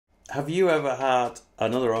Have you ever had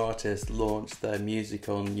another artist launch their music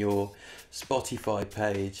on your Spotify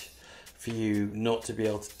page for you not to be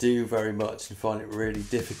able to do very much and find it really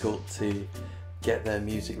difficult to get their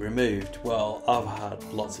music removed? Well, I've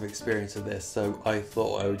had lots of experience of this, so I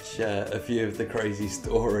thought I would share a few of the crazy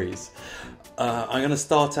stories. I'm going to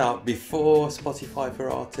start out before Spotify for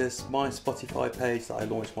Artists, my Spotify page that I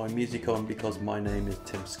launched my music on because my name is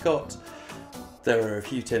Tim Scott. There are a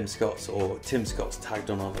few Tim Scotts or Tim Scotts tagged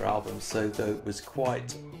on other albums, so there was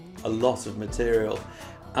quite a lot of material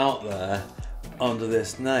out there under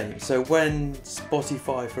this name. So when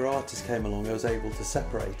Spotify for Artists came along, I was able to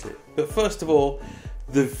separate it. But first of all,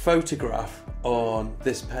 the photograph on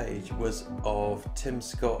this page was of Tim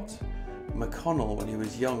Scott McConnell when he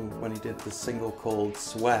was young, when he did the single called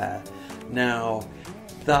Swear. Now,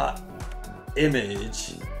 that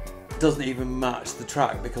image doesn't even match the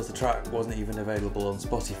track because the track wasn't even available on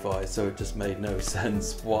Spotify, so it just made no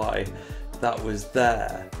sense why that was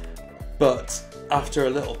there. But after a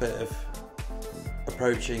little bit of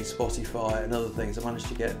approaching Spotify and other things, I managed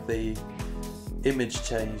to get the image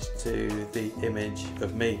changed to the image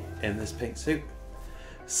of me in this pink suit.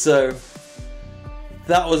 So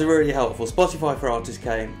that was really helpful. Spotify for Artists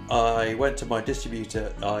came, I went to my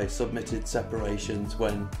distributor, I submitted separations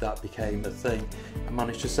when that became a thing. I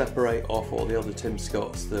managed to separate off all the other Tim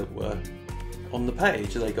Scotts that were on the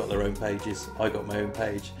page. They got their own pages, I got my own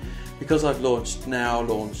page. Because I've launched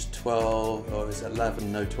 12, or is it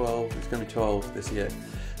 11? No, 12, it's going to be 12 this year.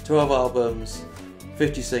 12 albums,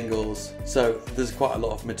 50 singles, so there's quite a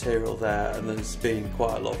lot of material there, and there's been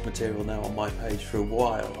quite a lot of material now on my page for a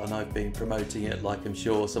while, and I've been promoting it like I'm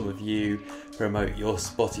sure some of you promote your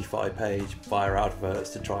Spotify page via adverts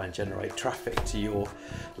to try and generate traffic to your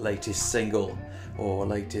latest single or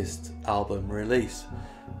latest album release.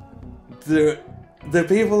 The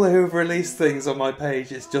people who've released things on my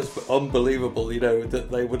page, it's just unbelievable, you know,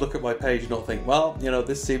 that they would look at my page and not think, well, you know,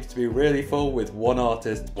 this seems to be really full with one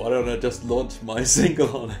artist, why don't I just launch my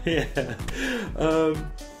single on here?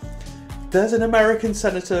 There's an American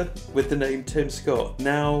senator with the name Tim Scott.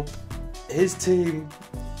 Now, his team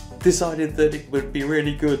decided that it would be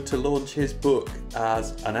really good to launch his book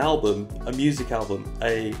as an album, a music album,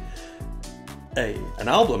 an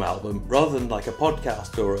album, rather than like a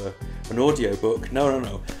podcast or an audio book.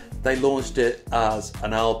 No. They launched it as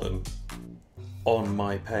an album on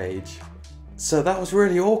my page. So that was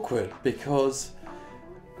really awkward because,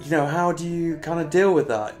 you know, how do you kind of deal with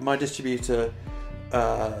that? My distributor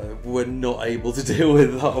were not able to deal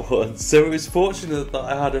with that one. So it was fortunate that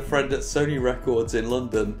I had a friend at Sony Records in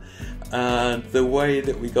London, and the way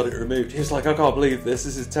that we got it removed, he was like, I can't believe this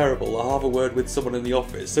is terrible, I'll have a word with someone in the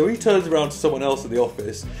office. So he turns around to someone else in the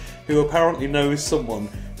office who apparently knows someone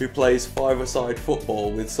who plays five-a-side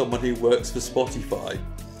football with someone who works for Spotify.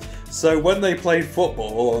 So when they played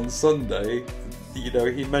football on Sunday, you know,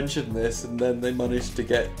 he mentioned this, and then they managed to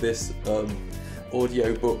get this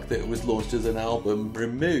audio book that was launched as an album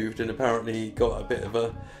removed, and apparently he got a bit of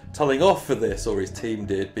a telling off for this, or his team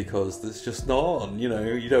did, because it's just not on. You know,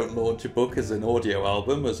 you don't launch a book as an audio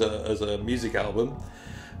album, as a music album.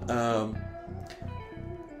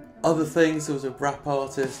 Other things, there was a rap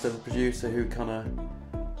artist and producer who kind of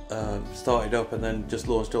started up and then just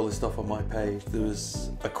launched all this stuff on my page. There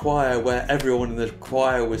was a choir where everyone in the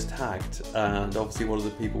choir was tagged, and obviously one of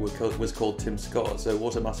the people was called Tim Scott, so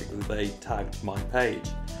automatically they tagged my page.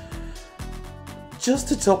 Just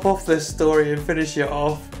to top off this story and finish it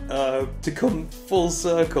off, to come full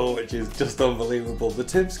circle, which is just unbelievable, the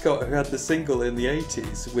Tim Scott who had the single in the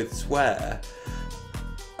 80s with Swear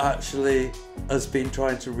actually has been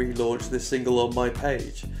trying to relaunch this single on my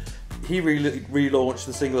page. He relaunched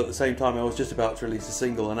the single at the same time I was just about to release a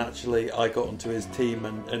single, and actually I got onto his team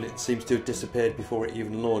and it seems to have disappeared before it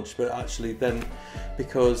even launched. But actually then,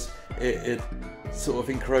 because it sort of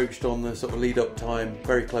encroached on the sort of lead up time,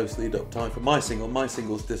 very close lead up time for my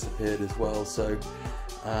single's disappeared as well, so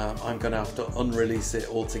I'm going to have to unrelease it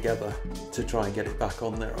altogether to try and get it back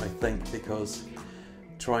on there, I think, because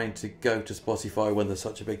trying to go to Spotify when there's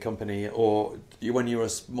such a big company, or when you're a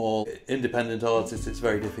small independent artist, it's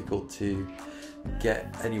very difficult to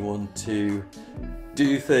get anyone to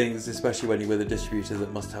do things, especially when you're with a distributor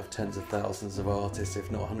that must have tens of thousands of artists,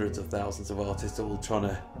 if not hundreds of thousands of artists, all trying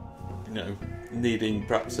to, you know, needing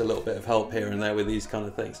perhaps a little bit of help here and there with these kind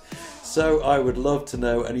of things. So I would love to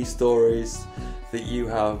know any stories that you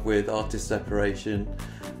have with artist separation.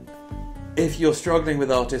 If you're struggling with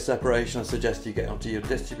artist separation, I suggest you get onto your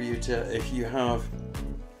distributor. If you have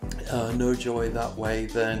no joy that way,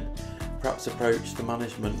 then perhaps approach the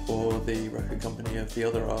management or the record company of the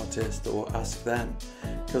other artist, or ask them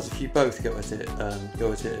because if you both go at it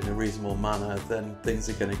in a reasonable manner, then things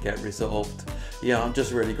are going to get resolved. Yeah, I'm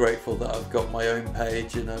just really grateful that I've got my own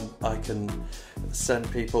page, and I can send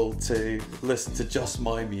people to listen to just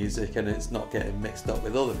my music, and it's not getting mixed up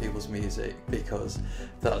with other people's music, because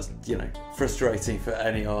that's, you know, frustrating for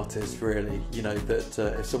any artist, really. You know, that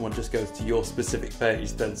if someone just goes to your specific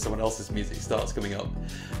page, then someone else's music starts coming up.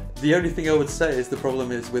 The only thing I would say is the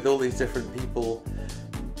problem is with all these different people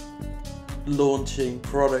launching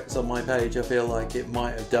products on my page, I feel like it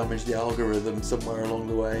might have damaged the algorithm somewhere along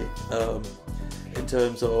the way, in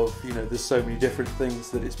terms of, you know, there's so many different things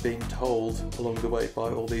that it's being told along the way by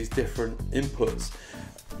all these different inputs,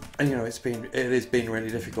 and you know, it has been really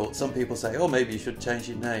difficult. Some people say, oh, maybe you should change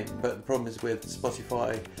your name, but the problem is with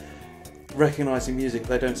Spotify recognising music,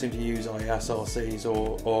 they don't seem to use ISRCs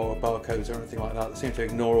or barcodes or anything like that. They seem to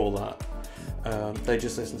ignore all that. They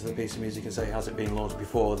just listen to the piece of music and say, has it been launched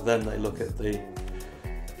before? Then they look at the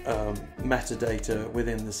metadata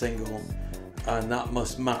within the single, and that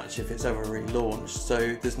must match if it's ever relaunched.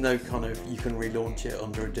 So there's no kind of, you can relaunch it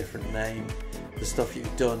under a different name. The stuff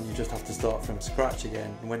you've done, you just have to start from scratch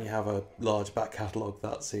again. And when you have a large back catalogue,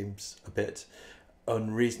 that seems a bit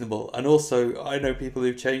unreasonable. And also, I know people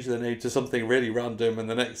who've changed their name to something really random, and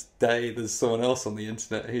the next day there's someone else on the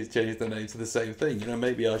internet who's changed their name to the same thing. You know,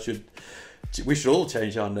 maybe we should all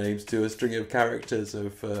change our names to a string of characters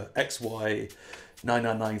of XY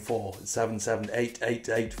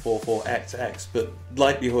 999477888844XX, but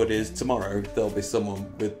likelihood is tomorrow there'll be someone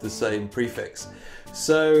with the same prefix.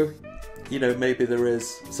 So, you know, maybe there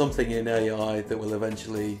is something in AI that will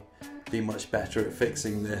eventually be much better at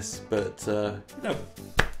fixing this, but you know.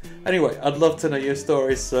 Anyway, I'd love to know your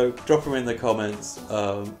stories, so drop them in the comments.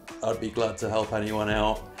 I'd be glad to help anyone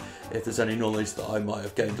out if there's any knowledge that I might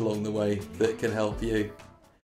have gained along the way that can help you.